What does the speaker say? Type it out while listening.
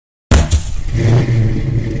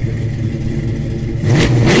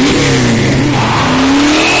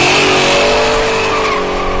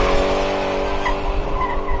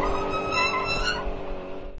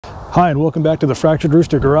Hi, and welcome back to the Fractured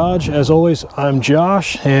Rooster Garage. As always, I'm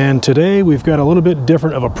Josh, and today we've got a little bit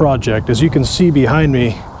different of a project. As you can see behind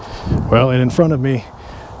me, well, and in front of me,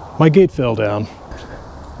 my gate fell down.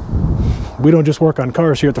 We don't just work on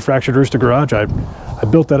cars here at the Fractured Rooster Garage. I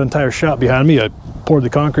built that entire shop behind me. I poured the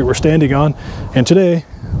concrete we're standing on, and today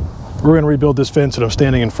we're going to rebuild this fence that I'm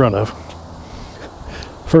standing in front of.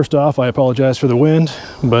 First off, I apologize for the wind,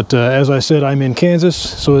 but as I said, I'm in Kansas,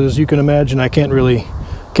 so as you can imagine, I can't really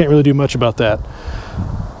do much about that.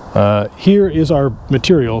 Here is our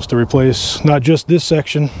materials to replace not just this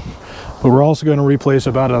section, but we're also going to replace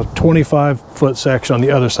about a 25-foot section on the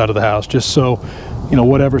other side of the house, just so, you know,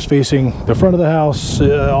 whatever's facing the front of the house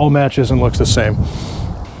all matches and looks the same.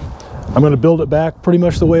 I'm going to build it back pretty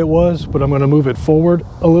much the way it was, but I'm going to move it forward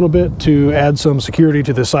a little bit to add some security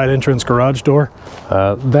to the side entrance garage door.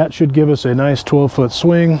 That should give us a nice 12-foot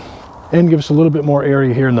swing and give us a little bit more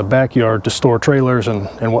area here in the backyard to store trailers and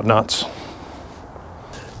whatnots.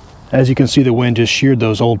 As you can see, the wind just sheared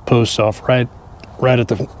those old posts off right at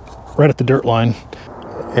the dirt line,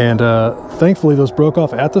 and thankfully those broke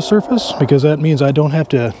off at the surface, because that means I don't have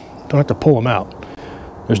to pull them out.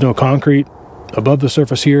 There's no concrete above the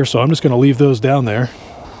surface here, so I'm just going to leave those down there.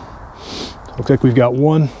 Looks like we've got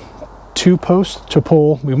two posts to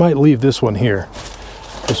pull. We might leave this one here.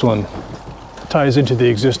 This one ties into the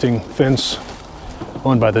existing fence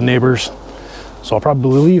owned by the neighbors, so I'll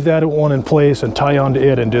probably leave that one in place and tie onto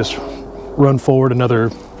it and just run forward another,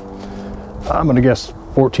 I'm gonna guess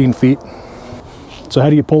 14 feet. So how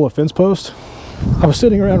do you pull a fence post? I was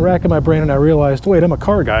sitting around racking my brain and I realized, wait, I'm a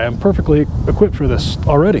car guy. I'm perfectly equipped for this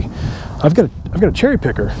already. I've got a cherry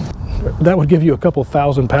picker. That would give you a couple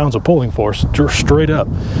thousand pounds of pulling force straight up.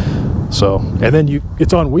 So, and then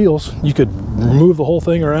it's on wheels. You could move the whole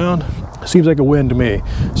thing around. Seems like a win to me.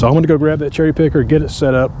 So I'm going to go grab that cherry picker, get it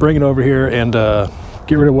set up, bring it over here, and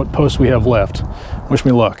get rid of what posts we have left. Wish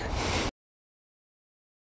me luck.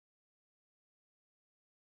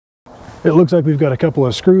 It looks like we've got a couple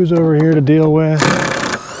of screws over here to deal with.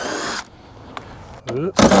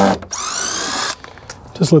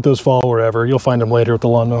 Just let those fall wherever. You'll find them later with the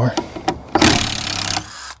lawnmower.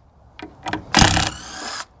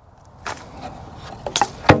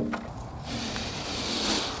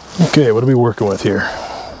 Okay, what are we working with here?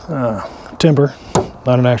 Timber,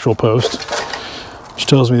 not an actual post, which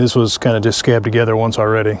tells me this was kind of just scabbed together once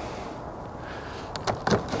already.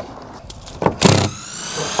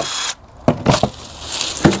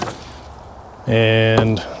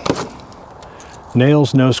 And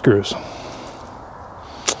nails, no screws.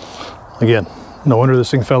 Again, no wonder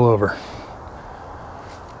this thing fell over.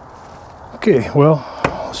 Okay, well,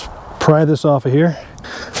 let's pry this off of here.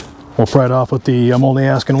 We'll pry it off with the I'm only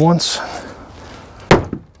asking once.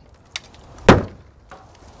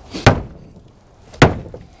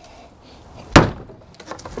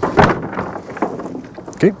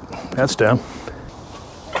 Okay, that's down.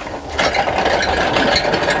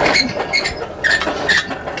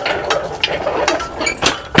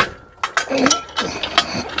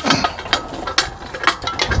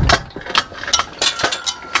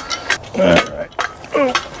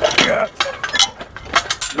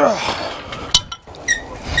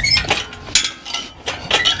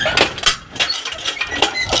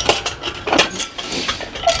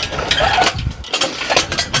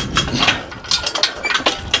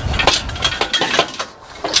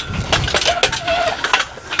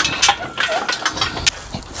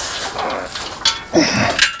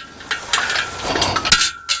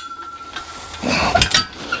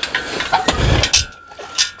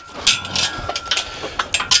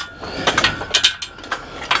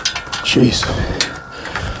 Jeez.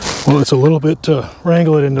 Well, it's a little bit to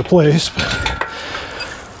wrangle it into place, but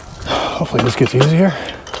hopefully this gets easier.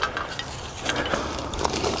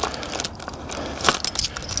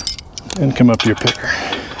 And come up to your picker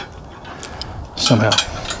somehow.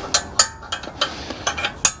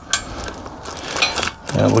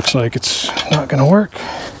 That looks like it's not going to work.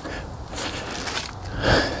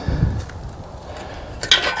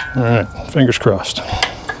 All right, fingers crossed.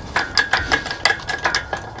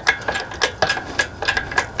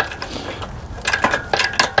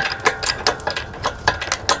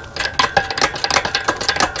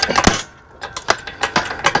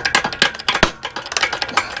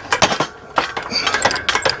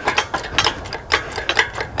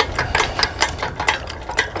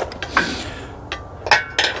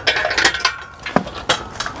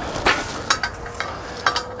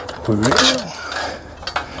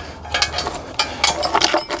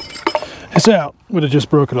 It's out. Would have just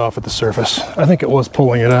broke it off at the surface. I think it was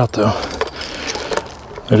pulling it out though.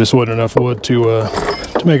 There just wasn't enough wood to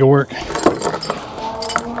make it work.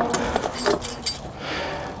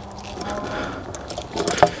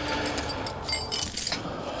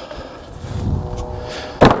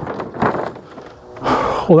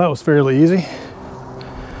 Well, that was fairly easy,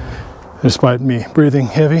 despite me breathing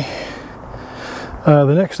heavy.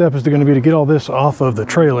 The next step is going to be to get all this off of the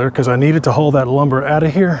trailer because I needed to haul that lumber out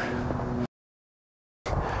of here.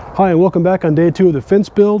 Hi, and welcome back on day 2 of the fence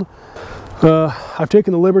build. I've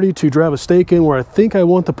taken the liberty to drive a stake in where I think I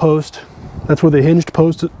want the post. That's where the hinged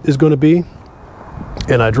post is going to be.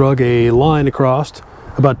 And I drug a line across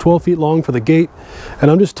about 12 feet long for the gate. And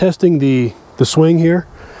I'm just testing the swing here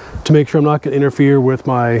to make sure I'm not going to interfere with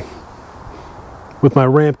my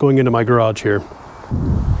ramp going into my garage here.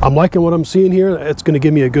 I'm liking what I'm seeing here. It's going to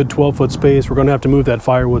give me a good 12-foot space. We're going to have to move that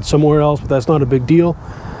firewood somewhere else, but that's not a big deal.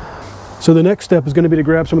 So the next step is going to be to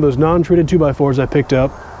grab some of those non-treated 2x4s I picked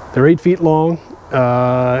up. They're 8 feet long,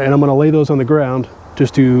 and I'm going to lay those on the ground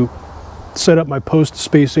just to set up my post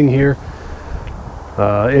spacing here.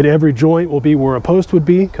 At every joint will be where a post would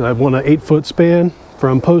be, because I want an 8-foot span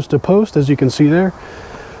from post to post, as you can see there.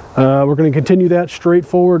 We're going to continue that straight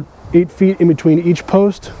forward, 8 feet in between each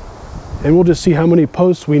post, and we'll just see how many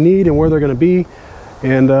posts we need and where they're going to be,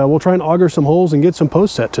 and we'll try and auger some holes and get some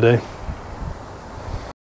posts set today.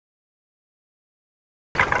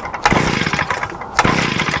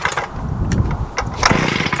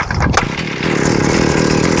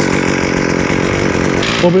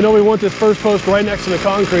 Well, we know we want this first post right next to the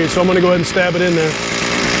concrete, so I'm going to go ahead and stab it in there.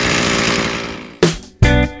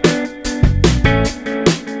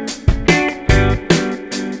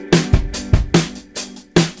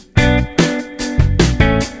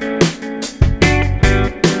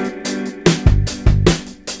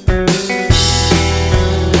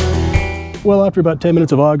 Well, after about 10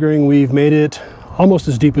 minutes of augering, we've made it almost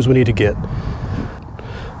as deep as we need to get.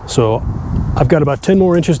 So I've got about 10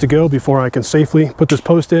 more inches to go before I can safely put this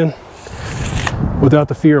post in without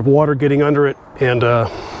the fear of water getting under it and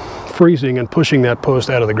freezing and pushing that post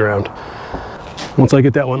out of the ground. Once I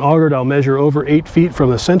get that one augered, I'll measure over 8 feet from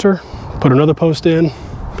the center, put another post in,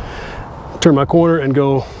 turn my corner, and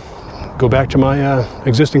go back to my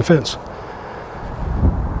existing fence.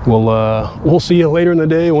 We'll see you later in the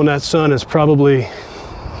day when that sun is probably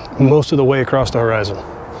most of the way across the horizon.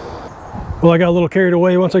 Well, I got a little carried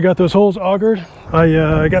away once I got those holes augered.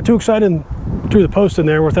 I got too excited and threw the post in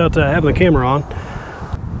there without having the camera on.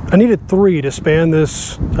 I needed 3 to span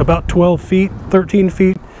this about 12 feet, 13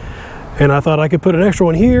 feet. And I thought I could put an extra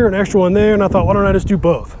one here, an extra one there, and I thought, why don't I just do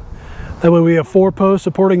both? That way we have 4 posts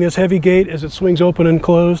supporting this heavy gate as it swings open and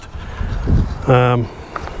closed.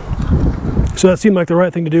 So that seemed like the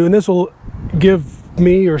right thing to do, and this will give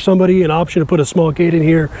me or somebody an option to put a small gate in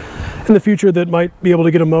here in the future that might be able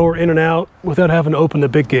to get a mower in and out without having to open the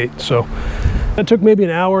big gate. So that took maybe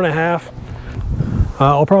an hour and a half.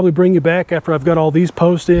 I'll probably bring you back after I've got all these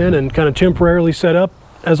posts in and kind of temporarily set up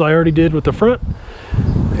as I already did with the front,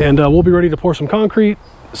 and we'll be ready to pour some concrete,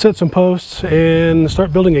 set some posts, and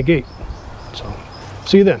start building a gate. So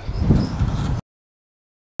see you then.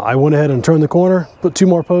 I went ahead and turned the corner, put 2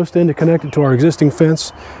 more posts in to connect it to our existing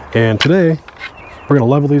fence, and today we're going to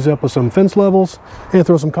level these up with some fence levels and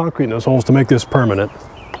throw some concrete in those holes to make this permanent.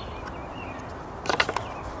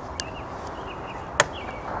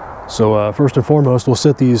 So first and foremost, we'll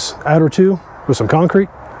set these outer 2 with some concrete,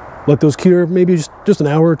 let those cure maybe just an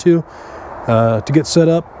hour or 2 to get set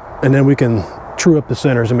up, and then we can true up the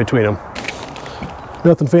centers in between them.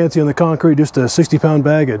 Nothing fancy on the concrete, just a 60-pound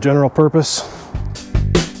bag at general purpose.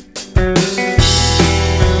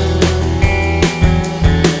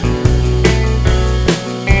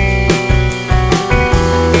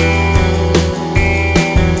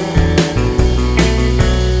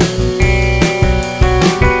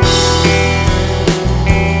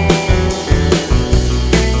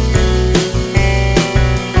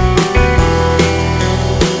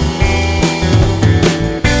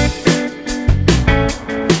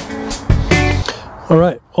 All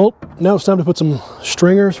right, well, now it's time to put some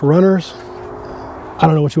stringers, runners, I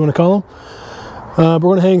don't know what you want to call them. But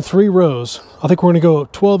we're going to hang 3 rows. I think we're going to go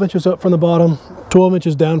 12 inches up from the bottom, 12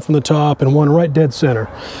 inches down from the top, and 1 right dead center.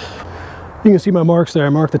 You can see my marks there. I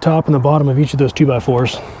marked the top and the bottom of each of those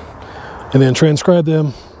 2x4s, and then transcribe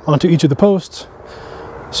them onto each of the posts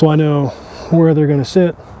so I know where they're going to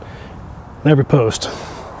sit on every post.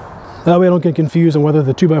 That way I don't get confused on whether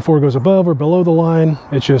the 2x4 goes above or below the line.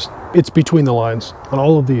 It's between the lines on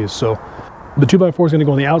all of these. So the 2x4 is going to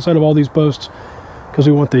go on the outside of all these posts because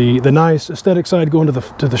we want the nice aesthetic side going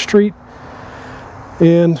to the street.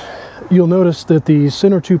 And you'll notice that the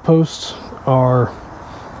center 2 posts are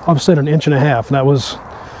offset 1.5 inches, and that was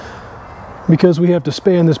because we have to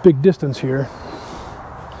span this big distance here.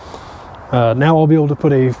 Now I'll be able to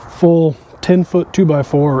put a full 10-foot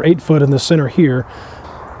 2x4 or 8 foot in the center here.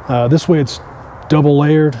 This way it's double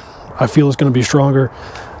layered. I feel is going to be stronger.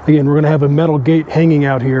 Again, we're going to have a metal gate hanging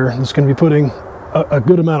out here. It's going to be putting a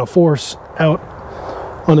good amount of force out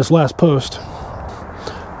on this last post.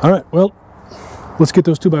 All right, well, let's get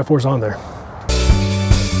those 2x4s on there.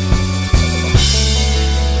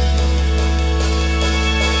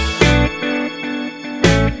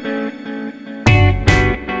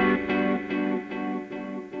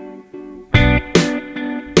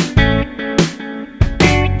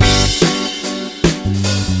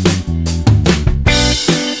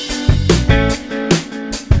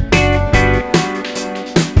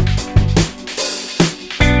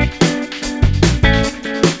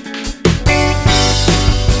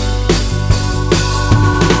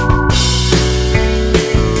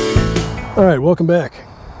 All right, welcome back.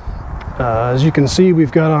 As you can see,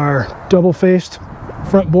 we've got our double-faced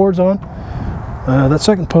front boards on. That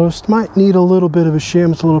second post might need a little bit of a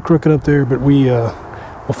shim. It's a little crooked up there, but we'll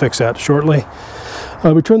fix that shortly.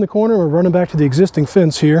 We turned the corner. We're running back to the existing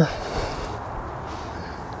fence here.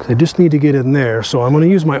 I just need to get in there, so I'm going to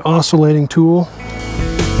use my oscillating tool.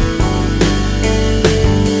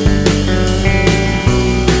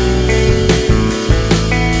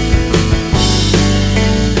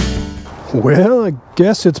 Well, I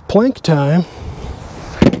guess it's plank time.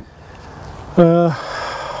 So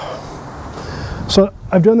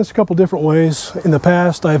I've done this a couple different ways. In the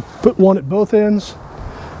past, I've put one at both ends,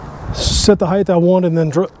 set the height I want, and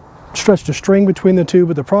then stretched a string between the two.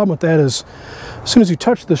 But the problem with that is, as soon as you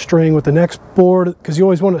touch the string with the next board, because you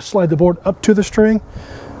always want to slide the board up to the string,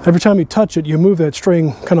 every time you touch it, you move that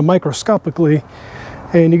string kind of microscopically,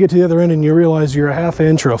 and you get to the other end and you realize you're a ½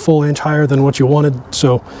 inch or a full inch higher than what you wanted.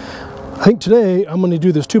 So I think today I'm going to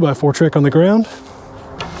do this 2x4 trick on the ground.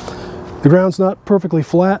 The ground's not perfectly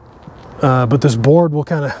flat, but this board will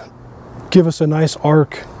kind of give us a nice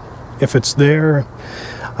arc if it's there.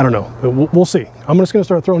 I don't know. We'll see. I'm just going to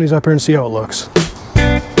start throwing these up here and see how it looks.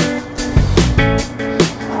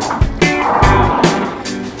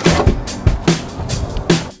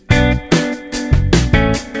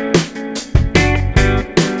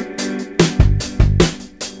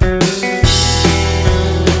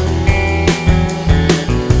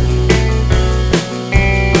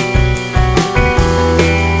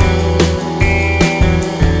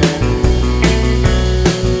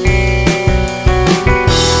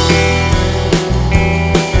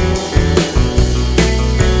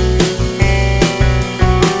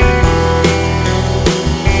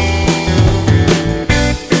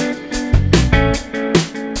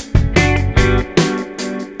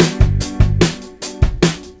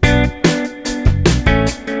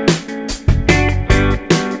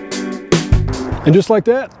 And just like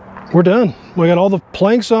that, we're done. We got all the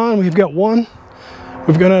planks on. We've got one.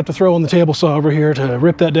 We're gonna have to throw on the table saw over here to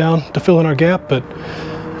rip that down to fill in our gap, but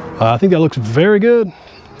I think that looks very good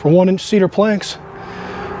for 1-inch cedar planks.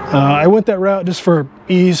 I went that route just for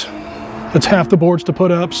ease. It's half the boards to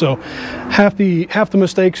put up, so half the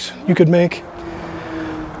mistakes you could make.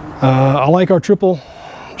 I like our triple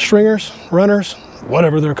stringers, runners,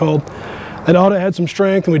 whatever they're called. That ought to add some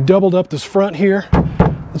strength, and we doubled up this front here.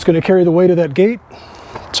 It's going to carry the weight of that gate,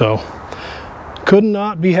 so could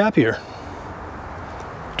not be happier.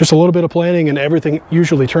 Just a little bit of planning and everything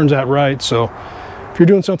usually turns out right. So if you're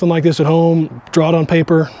doing something like this at home, draw it on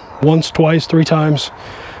paper once, twice, 3 times,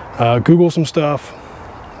 Google some stuff.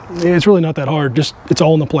 It's really not that hard, just it's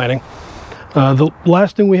all in the planning. The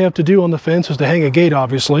last thing we have to do on the fence is to hang a gate,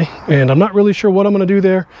 obviously, and I'm not really sure what I'm going to do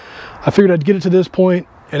there. I figured I'd get it to this point,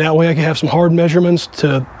 and that way I can have some hard measurements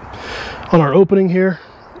on our opening here.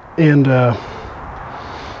 And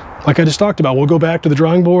like I just talked about, we'll go back to the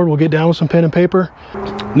drawing board, we'll get down with some pen and paper.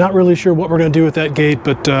 Not really sure what we're going to do with that gate,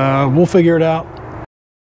 but we'll figure it out.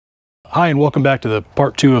 Hi, and welcome back to the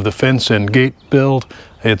part 2 of the fence and gate build.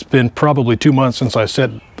 It's been probably 2 months since I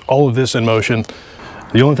set all of this in motion.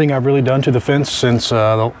 The only thing I've really done to the fence since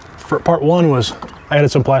part 1 was I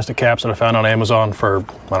added some plastic caps that I found on Amazon for,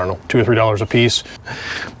 I don't know, $2 or $3 a piece.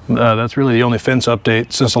 That's really the only fence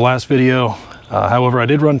update since the last video. However, I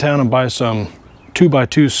did run down and buy some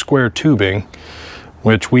 2x2 square tubing,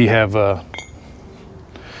 which we have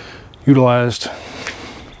utilized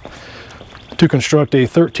to construct a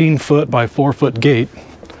 13-foot by 4-foot gate.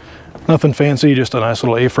 Nothing fancy, just a nice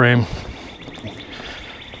little A-frame.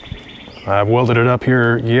 I've welded it up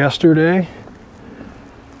here yesterday.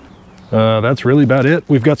 That's really about it.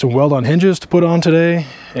 We've got some weld-on hinges to put on today,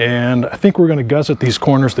 and I think we're going to gusset these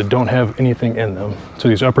corners that don't have anything in them. So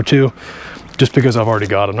these upper 2, just because I've already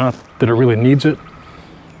got them. Not that it really needs it,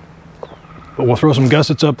 but we'll throw some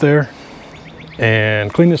gussets up there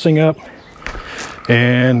and clean this thing up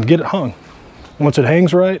and get it hung. Once it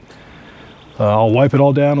hangs right, I'll wipe it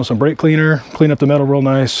all down with some brake cleaner, clean up the metal real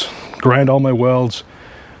nice, grind all my welds,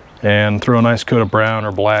 and throw a nice coat of brown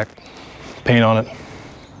or black paint on it.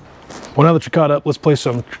 Well, now that you're caught up, let's play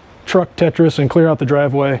some truck Tetris and clear out the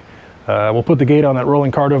driveway. We'll put the gate on that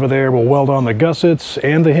rolling cart over there. We'll weld on the gussets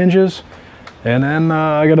and the hinges. And then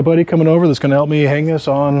I got a buddy coming over that's gonna help me hang this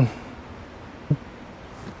on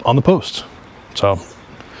the posts. So,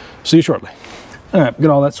 see you shortly. All right,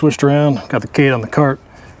 get all that switched around, got the gate on the cart.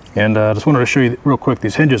 And just wanted to show you real quick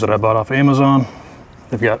these hinges that I bought off Amazon.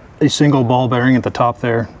 They've got a single ball bearing at the top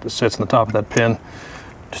there that sits on the top of that pin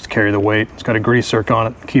just to carry the weight. It's got a grease zerk on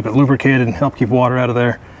it, keep it lubricated and help keep water out of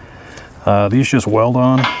there. These just weld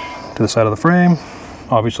on to the side of the frame.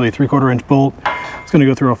 Obviously a 3/4 inch bolt. It's going to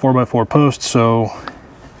go through a 4x4 post, so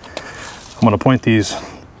I'm going to point these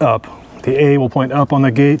up. The A will point up on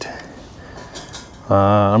the gate.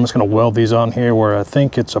 I'm just going to weld these on here where I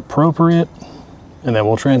think it's appropriate. And then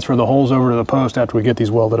we'll transfer the holes over to the post after we get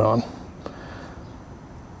these welded on.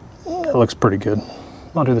 It looks pretty good.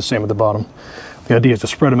 I'll do the same at the bottom. The idea is to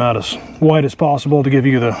spread them out as wide as possible to give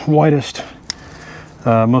you the widest,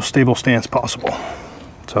 most stable stance possible.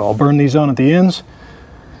 So I'll burn these on at the ends.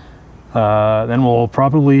 Then we'll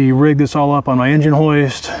probably rig this all up on my engine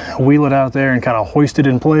hoist, wheel it out there and kind of hoist it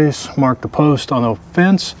in place, mark the post on the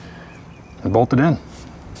fence, and bolt it in.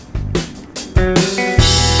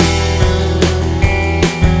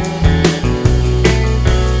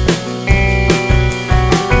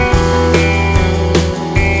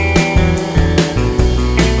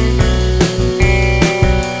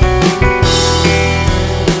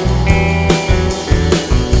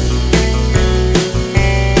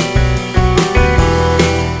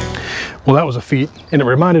 Well, that was a feat, and it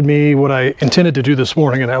reminded me what I intended to do this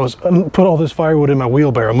morning, and that was put all this firewood in my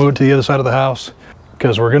wheelbarrow, move it to the other side of the house,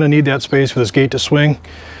 because we're going to need that space for this gate to swing.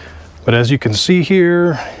 But as you can see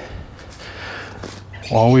here,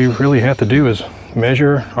 all we really have to do is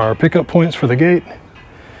measure our pickup points for the gate,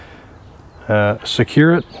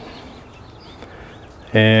 secure it,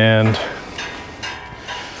 and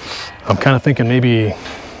I'm kind of thinking maybe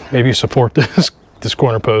support this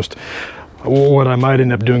corner post. What I might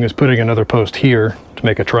end up doing is putting another post here to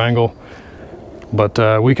make a triangle,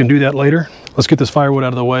 but we can do that later. Let's get this firewood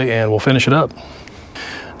out of the way and we'll finish it up.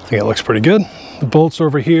 I think it looks pretty good. The bolts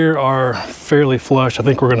over here are fairly flush. I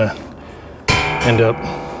think we're gonna end up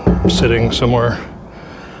sitting somewhere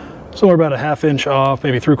about a 1/2 inch off,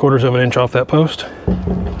 maybe 3/4 of an inch off that post,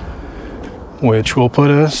 which will put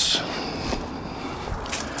us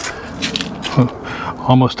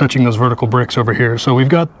almost touching those vertical bricks over here. So we've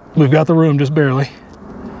got the room just barely.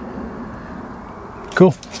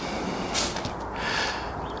 Cool.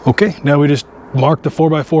 Okay, now we just mark the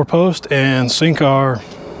 4x4 post and sink our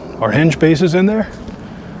hinge bases in there.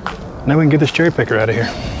 Now we can get this cherry picker out of here.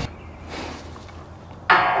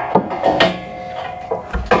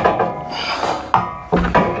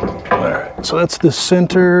 All right, so that's the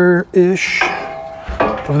center-ish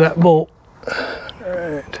of that bolt. All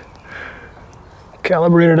right.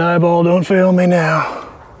 Calibrated eyeball, don't fail me now.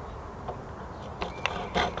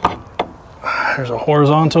 There's a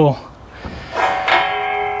horizontal.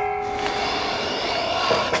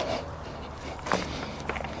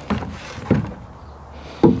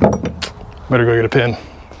 Better go get a pin.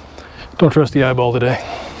 Don't trust the eyeball today.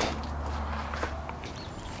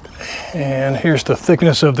 And here's the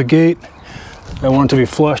thickness of the gate. I want it to be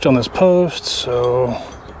flushed on this post, so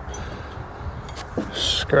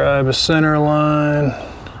scribe a center line.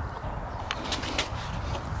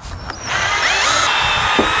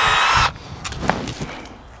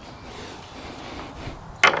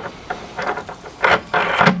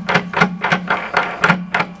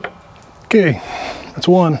 Okay, that's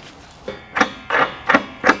one.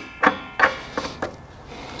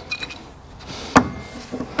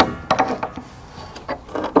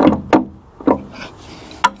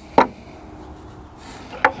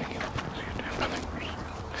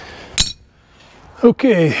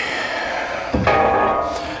 Okay,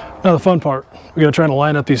 now the fun part. We gotta try to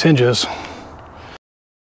line up these hinges.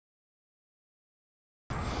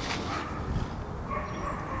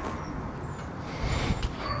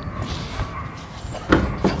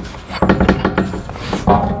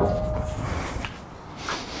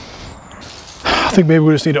 I think maybe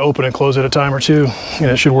we just need to open and close it a time or two,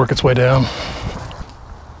 and it should work its way down.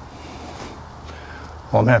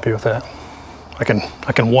 Well, I'm happy with that. I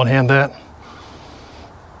can one-hand that.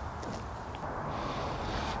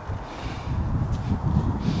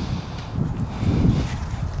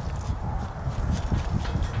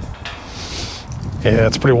 Yeah,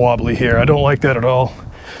 it's pretty wobbly here. I don't like that at all.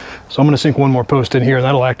 So I'm going to sink one more post in here, and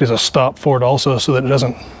that'll act as a stop for it also, so that it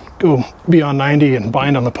doesn't go beyond 90 and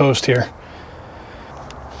bind on the post here.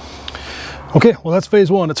 Okay, well that's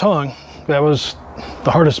phase one, it's hung. That was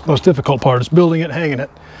the hardest, most difficult part, is building it, hanging it.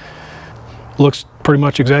 Looks pretty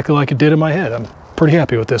much exactly like it did in my head. I'm pretty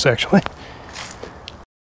happy with this actually.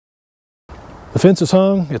 The fence is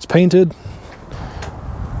hung, it's painted.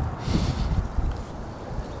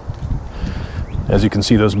 As you can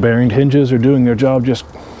see, those bearing hinges are doing their job just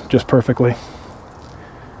perfectly.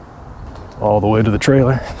 All the way to the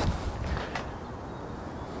trailer.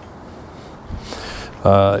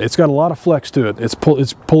 It's got a lot of flex to it. It's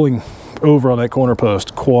pulling over on that corner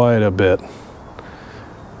post quite a bit.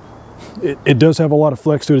 It does have a lot of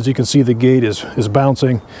flex to it. As you can see, the gate is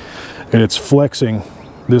bouncing and it's flexing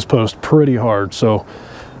this post pretty hard. So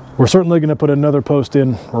we're certainly going to put another post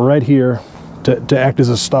in right here to act as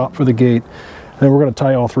a stop for the gate. And then we're going to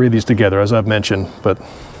tie all three of these together, as I've mentioned. But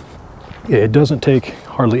yeah, it doesn't take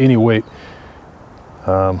hardly any weight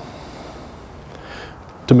to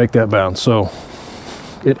make that bounce. So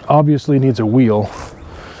it obviously needs a wheel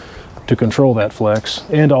to control that flex,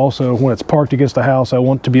 and also when it's parked against the house, I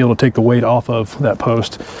want to be able to take the weight off of that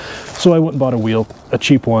post. So I went and bought a wheel, a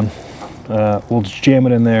cheap one. We'll just jam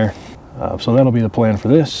it in there. So that'll be the plan for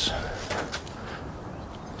this.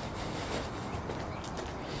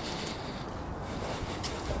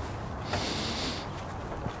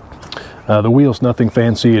 The wheel's nothing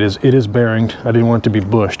fancy. It is bearinged. I didn't want it to be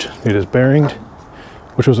bushed. It is bearinged,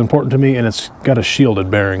 which was important to me, and it's got a shielded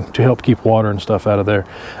bearing to help keep water and stuff out of there.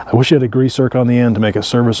 I wish it had a grease zerk on the end to make it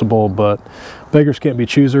serviceable, but beggars can't be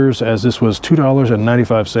choosers. As this was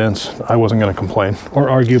 $2.95, I wasn't going to complain or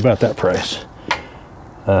argue about that price.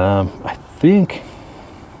 I think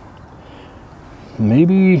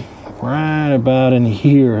maybe right about in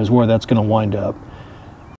here is where that's going to wind up.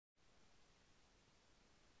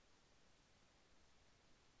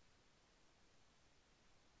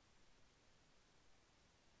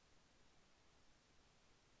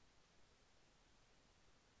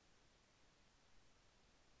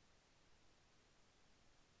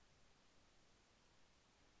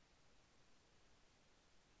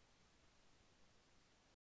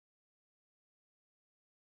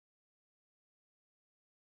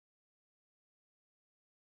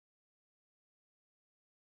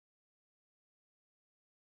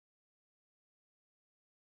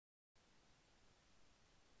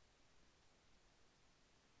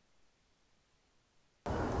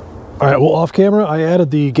 All right, well, off camera, I added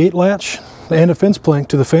the gate latch and a fence plank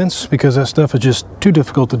to the fence because that stuff is just too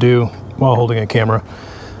difficult to do while holding a camera.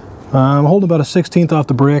 I'm holding about a 1/16 off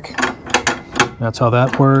the brick. That's how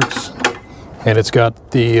that works. And it's got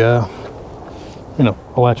the, a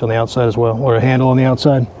latch on the outside as well, or a handle on the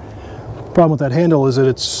outside. Problem with that handle is that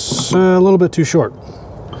it's a little bit too short.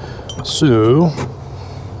 So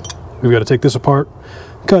we've got to take this apart,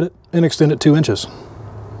 cut it, and extend it 2 inches.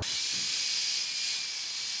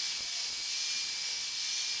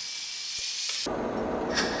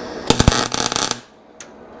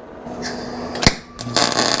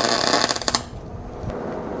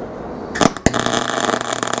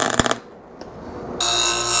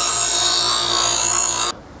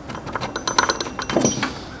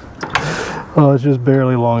 Oh, it's just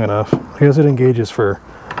barely long enough. I guess it engages for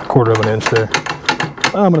 1/4 of an inch there.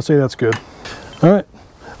 I'm going to say that's good. All right,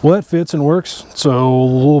 well that fits and works, so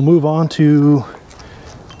we'll move on to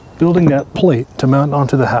building that plate to mount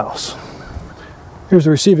onto the house. Here's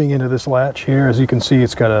the receiving end of this latch here. As you can see,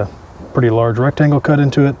 it's got a pretty large rectangle cut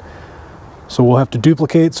into it. So we'll have to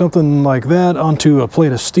duplicate something like that onto a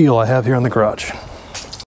plate of steel I have here in the garage.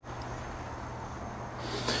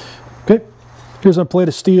 Okay. Here's a plate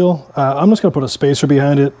of steel. I'm just going to put a spacer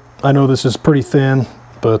behind it. I know this is pretty thin,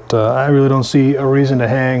 but I really don't see a reason to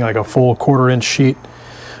hang like a full 1/4 inch sheet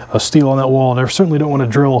of steel on that wall. And I certainly don't want to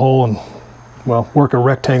drill a hole and, well, work a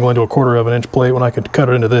rectangle into a 1/4 of an inch plate when I could cut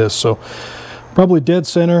it into this. So probably dead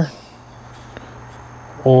center,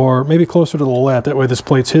 or maybe closer to the left. That way this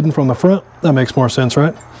plate's hidden from the front. That makes more sense,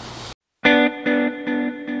 right?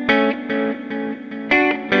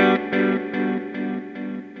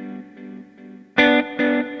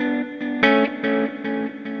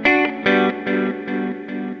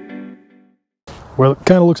 Well, it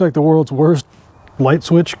kind of looks like the world's worst light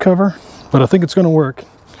switch cover, but I think it's going to work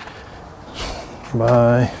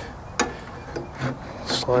by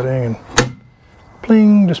sliding and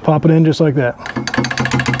pling, just pop it in just like that.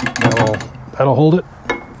 That'll hold it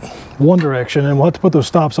one direction, and we'll have to put those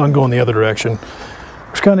stops on going the other direction,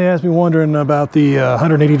 which kind of has me wondering about the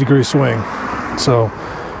 180-degree swing. So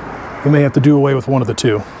we may have to do away with one of the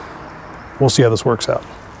two. We'll see how this works out.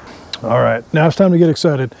 All right, now it's time to get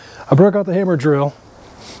excited. I broke out the hammer drill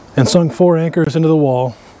and sunk 4 anchors into the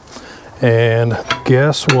wall. And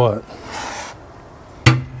guess what?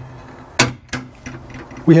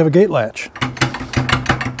 We have a gate latch.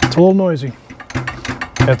 It's a little noisy.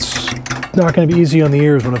 It's not going to be easy on the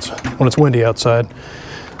ears when it's windy outside,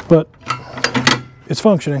 but it's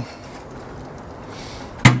functioning.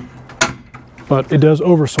 But it does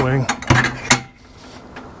overswing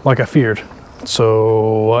like I feared.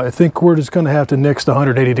 So I think we're just going to have to nix the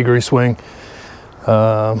 180-degree swing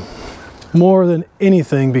more than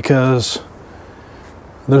anything, because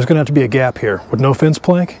there's going to have to be a gap here with no fence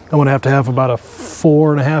plank. I'm going to have about a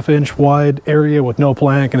 4.5-inch wide area with no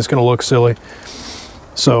plank, and it's going to look silly.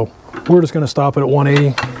 So we're just going to stop it at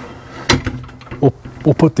 180.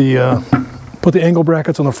 We'll put the angle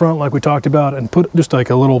brackets on the front like we talked about, and put just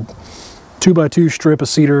like a little 2x2 strip of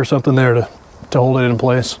cedar or something there to hold it in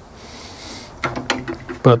place.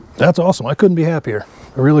 But that's awesome. I couldn't be happier.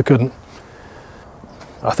 I really couldn't.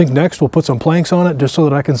 I think next we'll put some planks on it just so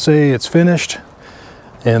that I can say it's finished.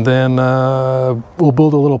 And then we'll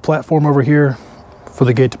build a little platform over here for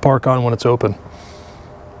the gate to park on when it's open.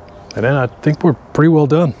 And then I think we're pretty well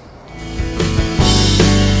done.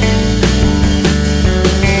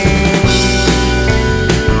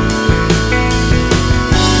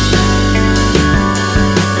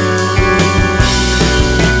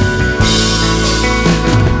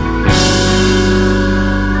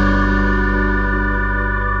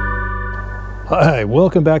 Hi,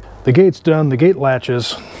 welcome back. The gate's done, the gate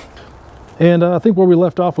latches, and I think where we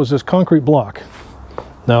left off was this concrete block.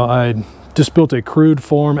 Now, I just built a crude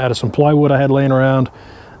form out of some plywood I had laying around.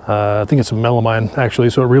 I think it's some melamine actually,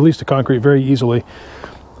 so it released the concrete very easily.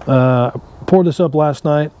 Poured this up last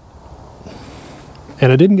night,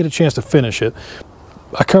 and I didn't get a chance to finish it.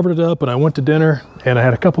 I covered it up and I went to dinner, and I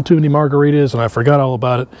had a couple too many margaritas and I forgot all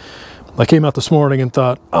about it. I came out this morning and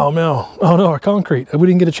thought, oh no, our concrete, we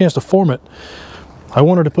didn't get a chance to form it. I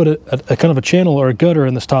wanted to put a kind of a channel or a gutter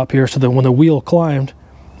in this top here so that when the wheel climbed,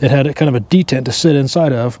 it had a kind of a detent to sit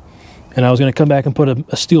inside of. And I was going to come back and put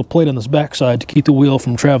a steel plate on this backside to keep the wheel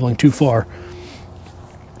from traveling too far,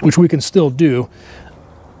 which we can still do.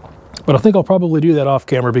 But I think I'll probably do that off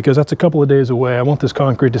camera because that's a couple of days away. I want this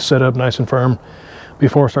concrete to set up nice and firm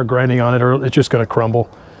before I start grinding on it, or it's just going to crumble.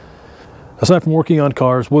 Aside from working on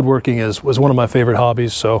cars, woodworking was one of my favorite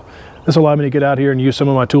hobbies, so this allowed me to get out here and use some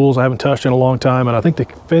of my tools I haven't touched in a long time, and I think the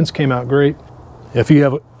fence came out great. If you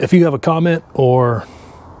have a comment or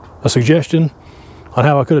a suggestion on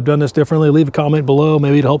how I could have done this differently, leave a comment below.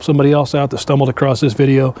 Maybe it'll help somebody else out that stumbled across this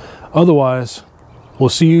video. Otherwise, we'll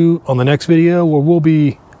see you on the next video where we'll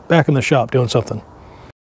be back in the shop doing something.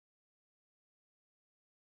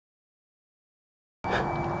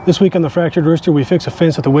 This week on the Fractured Rooster, we fixed a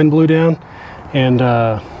fence that the wind blew down, and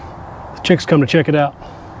the chicks come to check it out.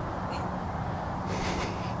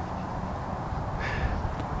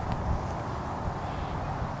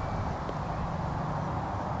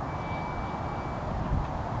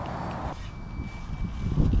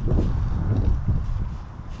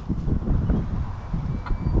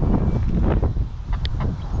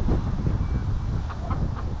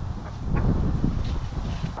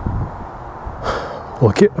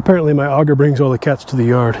 Well, apparently my auger brings all the cats to the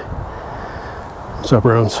yard. What's up,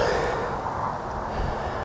 Rones?